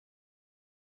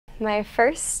My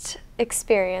first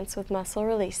experience with muscle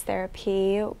release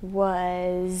therapy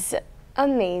was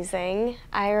amazing.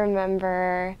 I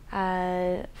remember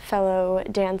a fellow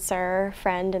dancer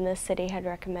friend in the city had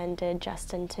recommended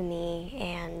Justin to me,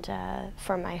 and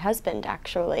for my husband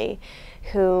actually,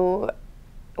 who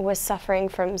was suffering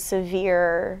from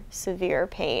severe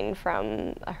pain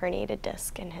from a herniated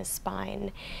disc in his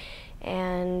spine.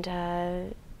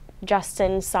 And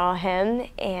Justin saw him,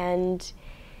 and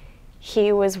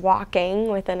he was walking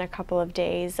within a couple of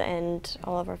days, and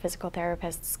all of our physical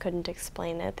therapists couldn't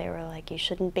explain it. They were like, "You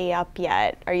shouldn't be up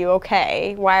yet. Are you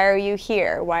okay? Why are you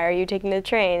here? Why are you taking the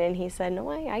train?" And he said, "No,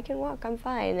 I can walk, I'm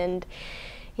fine." And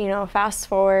you know, fast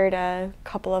forward a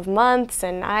couple of months,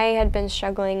 and I had been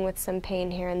struggling with some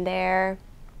pain here and there.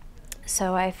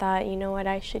 So I thought, you know what,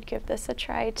 I should give this a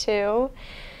try too.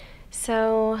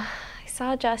 So I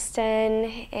saw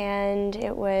Justin, and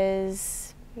it was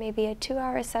maybe a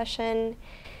 2-hour session,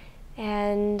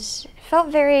 and it felt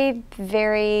very,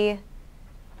 very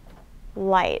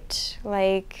light.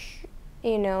 Like,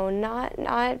 you know,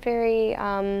 not very,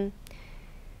 I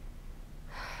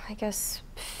guess,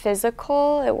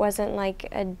 physical. It wasn't like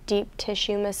a deep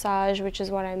tissue massage, which is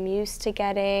what I'm used to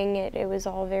getting. It was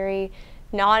all very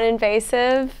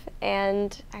non-invasive,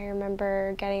 and I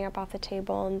remember getting up off the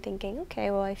table and thinking, okay,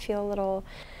 well, I feel a little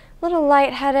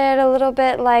lightheaded, a little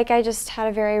bit like I just had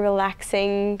a very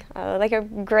relaxing, like a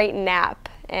great nap.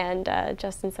 And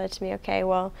Justin said to me, okay,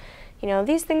 well, you know,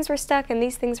 these things were stuck and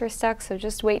these things were stuck, so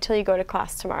just wait till you go to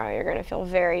class tomorrow. You're going to feel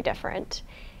very different.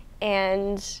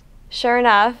 And sure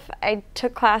enough, I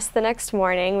took class the next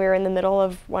morning. We were in the middle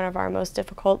of one of our most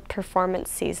difficult performance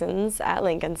seasons at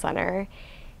Lincoln Center,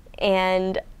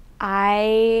 and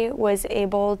I was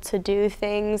able to do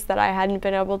things that I hadn't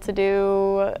been able to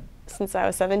do since I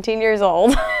was 17 years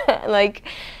old. Like,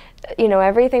 you know,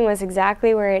 everything was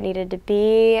exactly where it needed to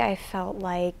be. I felt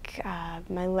like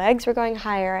my legs were going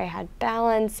higher, I had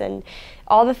balance, and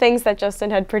all the things that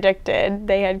Justin had predicted,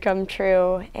 they had come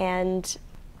true. And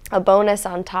a bonus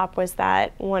on top was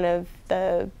that one of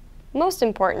the most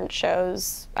important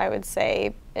shows, I would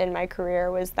say, in my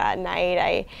career was that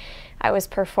night. I was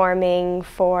performing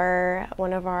for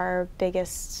one of our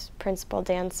biggest principal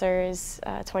dancers'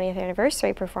 20th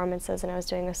anniversary performances, and I was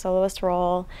doing a soloist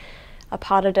role, a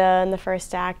pas de deux in the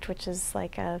first act, which is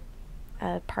like a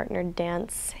partnered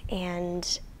dance.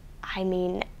 And I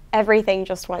mean, everything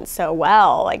just went so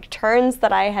well. Like turns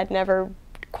that I had never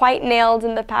quite nailed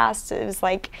in the past, it was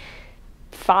like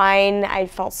fine. I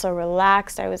felt so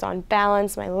relaxed, I was on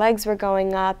balance, my legs were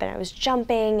going up, and I was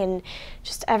jumping, and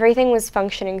just everything was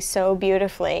functioning so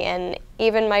beautifully. And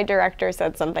even my director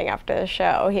said something after the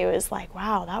show. He was like,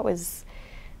 wow, that was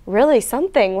really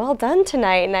something, well done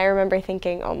tonight. And I remember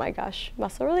thinking, oh my gosh,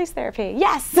 muscle release therapy,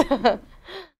 yes!